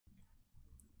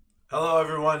Hello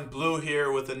everyone, Blue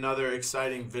here with another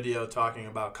exciting video talking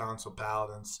about console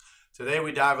paladins. Today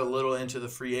we dive a little into the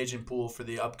free agent pool for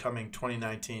the upcoming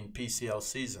 2019 PCL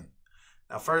season.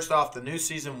 Now first off, the new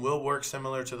season will work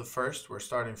similar to the first. We're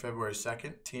starting February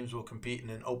 2nd. Teams will compete in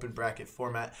an open bracket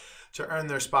format to earn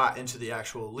their spot into the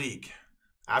actual league.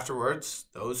 Afterwards,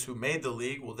 those who made the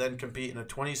league will then compete in a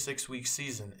 26-week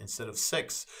season instead of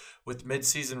 6, with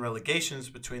mid-season relegations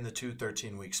between the two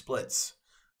 13-week splits.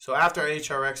 So after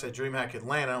HRX at DreamHack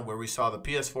Atlanta, where we saw the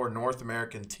PS4 North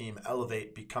American team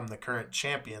Elevate become the current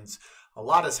champions, a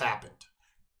lot has happened.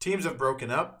 Teams have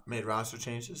broken up, made roster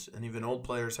changes, and even old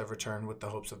players have returned with the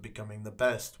hopes of becoming the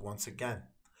best once again.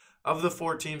 Of the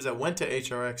 4 teams that went to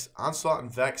HRX, Onslaught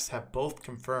and Vex have both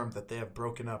confirmed that they have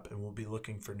broken up and will be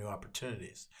looking for new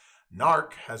opportunities.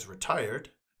 Narc has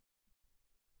retired.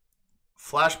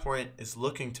 Flashpoint is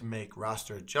looking to make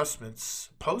roster adjustments,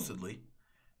 supposedly.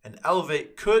 And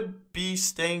Elevate could be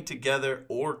staying together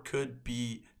or could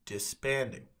be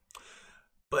disbanding.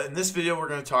 But in this video, we're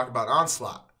going to talk about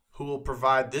Onslaught, who will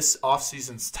provide this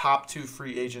offseason's top 2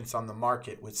 free agents on the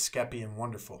market with Skeppy and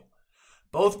Wonderful.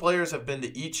 Both players have been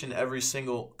to each and every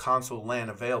single console LAN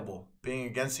available, being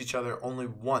against each other only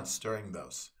once during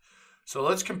those. So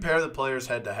let's compare the players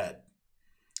head to head.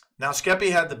 Now, Skeppy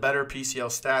had the better PCL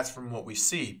stats from what we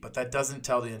see, but that doesn't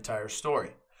tell the entire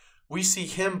story. We see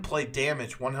him play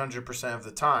damage 100% of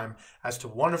the time, as to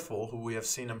Wonderful, who we have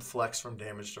seen him flex from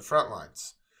damage to front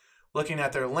lines. Looking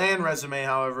at their LAN resume,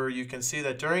 however, you can see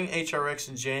that during HRX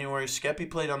in January, Skeppy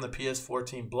played on the PS4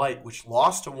 team Blight, which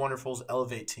lost to Wonderful's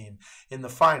Elevate team in the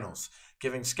finals,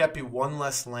 giving Skeppy 1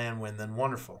 less LAN win than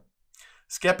Wonderful.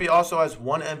 Skeppy also has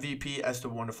 1 MVP as to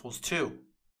Wonderful's 2.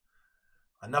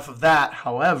 Enough of that,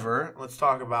 however, let's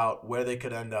talk about where they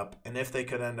could end up and if they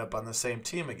could end up on the same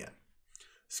team again.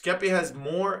 Skeppy has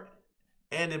more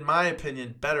and, in my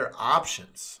opinion, better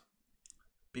options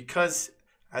because,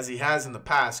 as he has in the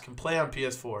past, can play on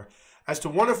PS4. As to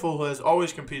Wonderful, who has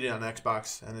always competed on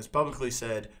Xbox and has publicly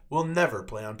said will never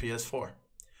play on PS4.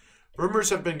 Rumors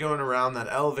have been going around that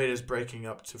Elevate is breaking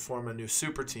up to form a new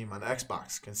super team on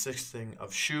Xbox consisting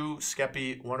of Shu,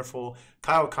 Skeppy, Wonderful,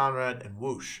 Kyle Conrad, and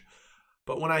Whoosh.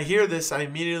 But when I hear this, I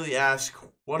immediately ask,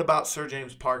 what about Sir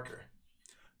James Parker?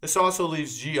 This also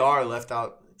leaves GR left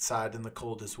outside in the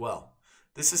cold as well.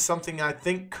 This is something I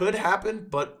think could happen,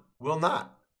 but will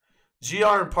not. GR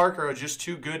and Parker are just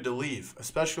too good to leave,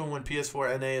 especially when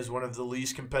PS4 NA is one of the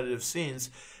least competitive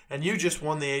scenes, and you just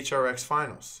won the HRX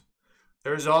finals.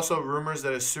 There is also rumors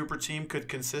that a super team could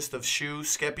consist of Shu,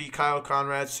 Skeppy, Kyle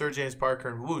Conrad, Sir James Parker,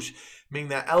 and Whoosh, meaning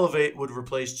that Elevate would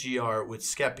replace GR with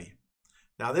Skeppy.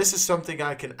 Now this is something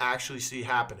I can actually see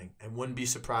happening, and wouldn't be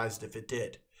surprised if it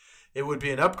did. It would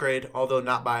be an upgrade, although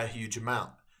not by a huge amount.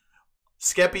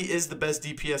 Skeppy is the best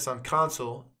DPS on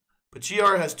console, but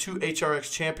GR has 2 HRX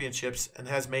championships and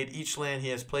has made each LAN he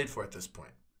has played for at this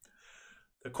point.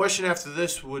 The question after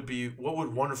this would be, what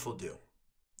would Wonderful do?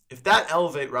 If that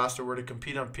Elevate roster were to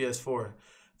compete on PS4,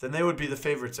 then they would be the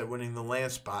favorites at winning the LAN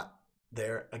spot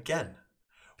there again.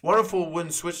 Wonderful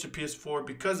wouldn't switch to PS4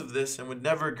 because of this and would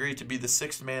never agree to be the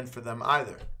 6th man for them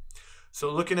either. So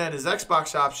looking at his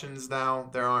Xbox options now,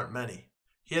 there aren't many.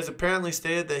 He has apparently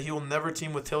stated that he will never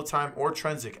team with Hilltime or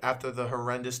Trensic after the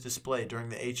horrendous display during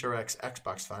the HRX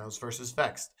Xbox Finals versus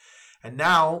Vex. And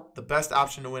now, the best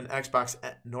option to win Xbox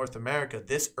North America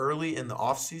this early in the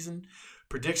offseason,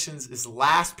 predictions is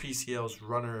last PCL's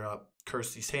runner-up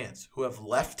Kirsty's Hands, who have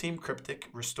left Team Cryptic,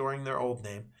 restoring their old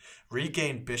name,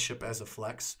 regained Bishop as a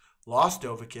flex, lost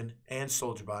Dovahkiin and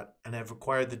SoldierBot, and have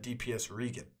acquired the DPS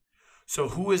Regan. So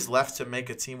who is left to make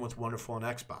a team with Wonderful and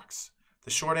Xbox?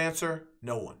 The short answer,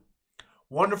 no one.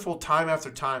 Wonderful time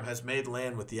after time has made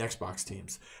LAN with the Xbox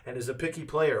teams and is a picky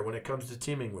player when it comes to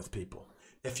teaming with people.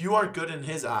 If you aren't good in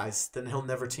his eyes, then he'll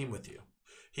never team with you.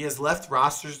 He has left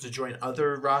rosters to join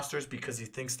other rosters because he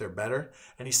thinks they're better,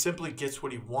 and he simply gets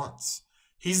what he wants.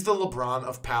 He's the LeBron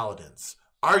of Paladins,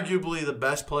 arguably the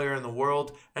best player in the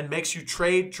world, and makes you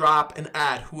trade, drop, and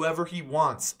add whoever he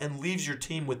wants and leaves your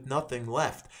team with nothing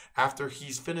left after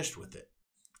he's finished with it.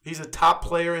 He's a top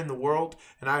player in the world,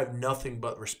 and I have nothing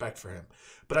but respect for him.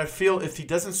 But I feel if he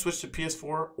doesn't switch to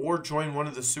PS4 or join one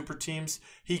of the super teams,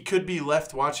 he could be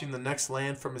left watching the next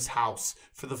LAN from his house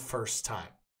for the first time.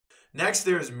 Next,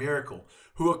 there is Miracle,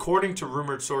 who according to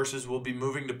rumored sources will be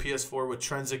moving to PS4 with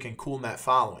Trensic and Coolmat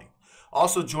following.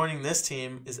 Also joining this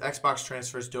team is Xbox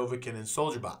transfers Dovahkiin and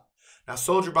SoldierBot. Now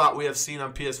SoldierBot we have seen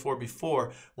on PS4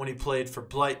 before when he played for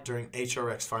Blight during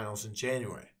HRX Finals in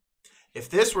January. If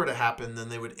this were to happen, then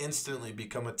they would instantly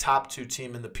become a top 2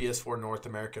 team in the PS4 North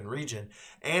American region,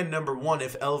 and number 1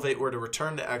 if Elevate were to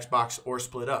return to Xbox or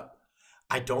split up.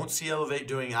 I don't see Elevate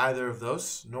doing either of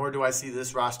those, nor do I see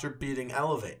this roster beating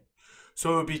Elevate.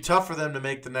 So it would be tough for them to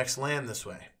make the next land this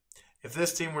way. If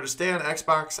this team were to stay on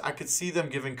Xbox, I could see them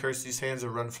giving Kirsty's hands a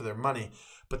run for their money,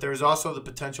 but there is also the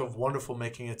potential of Wonderful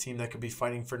making a team that could be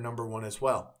fighting for #1 as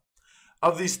well.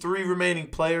 Of these 3 remaining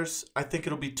players, I think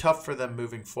it'll be tough for them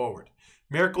moving forward.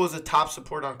 Miracle is a top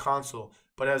support on console,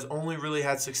 but has only really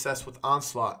had success with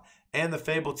Onslaught and the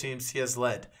Fable teams he has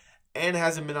led, and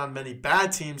hasn't been on many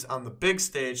bad teams on the big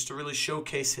stage to really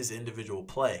showcase his individual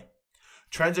play.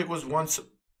 Trenzik was once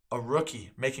a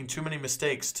rookie, making too many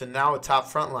mistakes, to now a top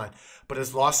frontline, but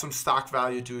has lost some stock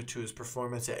value due to his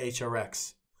performance at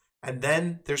HRX. And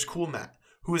then there's Coolmat,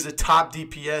 who is a top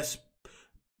DPS,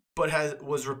 but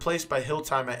was replaced by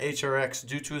Hilltime at HRX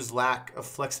due to his lack of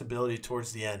flexibility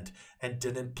towards the end and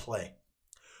didn't play.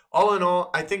 All in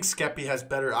all, I think Skeppy has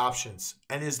better options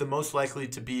and is the most likely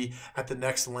to be at the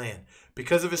next LAN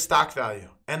because of his stock value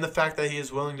and the fact that he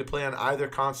is willing to play on either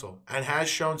console and has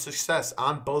shown success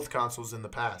on both consoles in the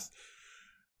past.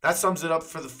 That sums it up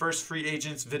for the first free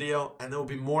agents video, and there will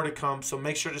be more to come, so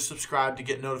make sure to subscribe to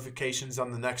get notifications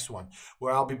on the next one,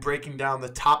 where I'll be breaking down the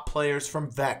top players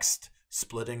from Vexed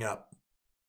splitting up.